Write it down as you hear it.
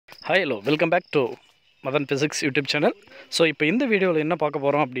Hi, hello, welcome back to Madhan Physics YouTube channel. So, இப்போ இந்த வீடியோவில் என்ன பார்க்க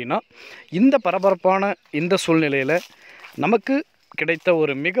போகிறோம் அப்படின்னா, இந்த பரபரப்பான இந்த சூழ்நிலையில் நமக்கு கிடைத்த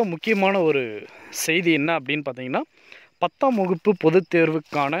ஒரு மிக முக்கியமான ஒரு செய்தி என்ன அப்படின்னு பார்த்தீங்கன்னா, 10ஆம் வகுப்பு பொதுத்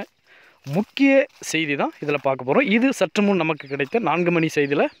தேர்வுக்கான முக்கிய செய்தி தான் இதில் பார்க்க போகிறோம். இது சற்று முன் நமக்கு கிடைத்த 4 மணி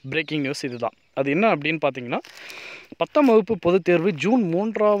செய்தியில் பிரேக்கிங் நியூஸ் இது தான். அது என்ன அப்படின்னு பார்த்தீங்கன்னா, 10ஆம் வகுப்பு பொதுத் தேர்வு ஜூன்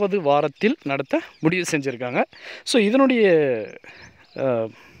 3வது வாரத்தில் நடத்த முடிவு செஞ்சுருக்காங்க. ஸோ இதனுடைய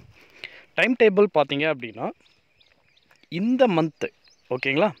டைம் டேபிள் பார்த்தீங்க அப்படின்னா இந்த மந்த்து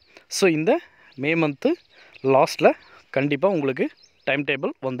ஓகேங்களா. ஸோ இந்த மே மந்த்து லாஸ்ட்டில் கண்டிப்பாக உங்களுக்கு டைம்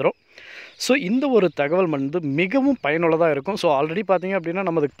டேபிள் வந்துடும். ஸோ இந்த ஒரு தகவல் வந்து மிகவும் பயனுள்ளதாக இருக்கும். ஸோ ஆல்ரெடி பார்த்தீங்க அப்படின்னா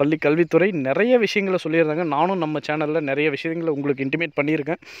நமது பள்ளி கல்வித்துறை நிறைய விஷயங்களை சொல்லியிருந்தாங்க. நானும் நம்ம சேனலில் நிறைய விஷயங்களை உங்களுக்கு இன்டிமேட்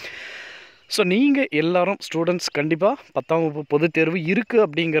பண்ணியிருக்கேன். ஸோ நீங்கள் எல்லோரும் ஸ்டூடெண்ட்ஸ் கண்டிப்பாக 10ஆம் வகுப்பு பொதுத் தேர்வு இருக்குது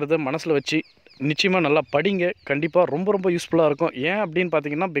அப்படிங்கிறத மனசில் வச்சு நிச்சயமாக நல்லா படிங்க. கண்டிப்பாக ரொம்ப யூஸ்ஃபுல்லாக இருக்கும். ஏன் அப்படின்னு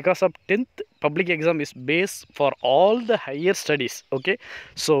பார்த்தீங்கன்னா, because of 10th public exam is base for all the higher studies. Okay,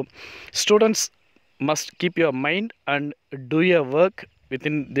 so students must keep your mind and two your work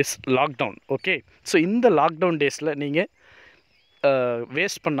within this lockdown. Okay, so இந்த லாக்டவுன் டேஸில் நீங்கள்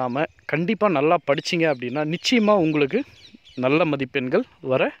வேஸ்ட் பண்ணாமல் கண்டிப்பாக நல்லா படிச்சிங்க அப்படின்னா நிச்சயமாக உங்களுக்கு நல்ல மதிப்பெண்கள்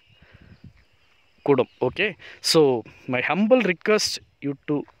வர கூடும். Okay, so my humble request you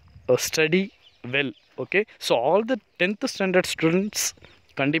to study well. Okay, so all the 10th standard students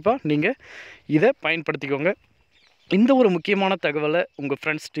கண்டிப்பாக நீங்கள் இதை பயன்படுத்திக்கோங்க. இந்த ஒரு முக்கியமான தகவலை உங்கள்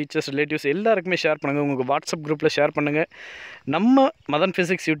ஃப்ரெண்ட்ஸ், டீச்சர்ஸ், ரிலேட்டிவ்ஸ் எல்லாருக்குமே ஷேர் பண்ணுங்கள். உங்கள் வாட்ஸ்அப் குரூப்பில் ஷேர் பண்ணுங்கள். நம்ம மதன்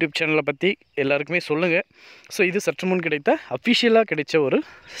ஃபிசிக்ஸ் யூடியூப் சேனலை பற்றி எல்லாருக்குமே சொல்லுங்கள். ஸோ இது சற்று முன் கிடைத்த அஃபிஷியலாக கிடைச்ச ஒரு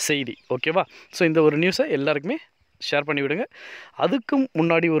செய்தி. ஓகேவா. ஸோ இந்த ஒரு நியூஸை எல்லாருக்குமே ஷேர் பண்ணிவிடுங்க. அதுக்கும்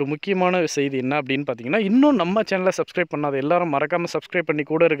முன்னாடி ஒரு முக்கியமான செய்தி என்ன அப்படின்னு பார்த்தீங்கன்னா, இன்னும் நம்ம சேனலை சப்ஸ்கிரைப் பண்ணாத எல்லாரும் மறக்காமல் சப்ஸ்கிரைப் பண்ணி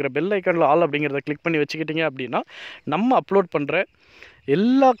கூட இருக்கிற பெல் ஐக்கானில் ஆல் அப்படிங்கிறத கிளிக் பண்ணி வச்சுக்கிட்டிங்க அப்படின்னா நம்ம அப்லோட் பண்ணுற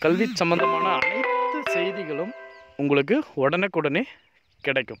எல்லா கல்வி சம்மந்தமான அனைத்து செய்திகளும் உங்களுக்கு உடனுக்குடனே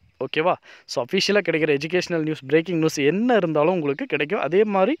கிடைக்கும். ஓகேவா. ஸோ அஃபிஷியலாக கிடைக்கிற எஜுகேஷனல் நியூஸ், பிரேக்கிங் நியூஸ் என்ன இருந்தாலும் உங்களுக்கு கிடைக்கும். அதே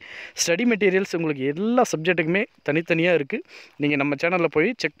மாதிரி ஸ்டடி மெட்டீரியல்ஸ் உங்களுக்கு எல்லா சப்ஜெக்ட்டுக்குமே தனித்தனியாக இருக்குது. நீங்கள் நம்ம சேனலில் போய்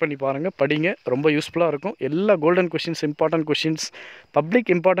செக் பண்ணி பாருங்கள், படிங்க. ரொம்ப யூஸ்ஃபுல்லாக இருக்கும். எல்லா golden questions, important questions,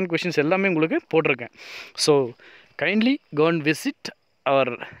 public important questions எல்லாமே உங்களுக்கு போட்டிருக்கேன். So kindly go and visit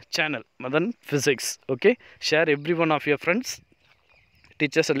our channel Madhan Physics. Okay, share every one of your friends,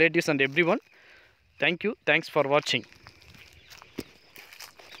 teachers, relatives and everyone. Thank you. Thanks for watching.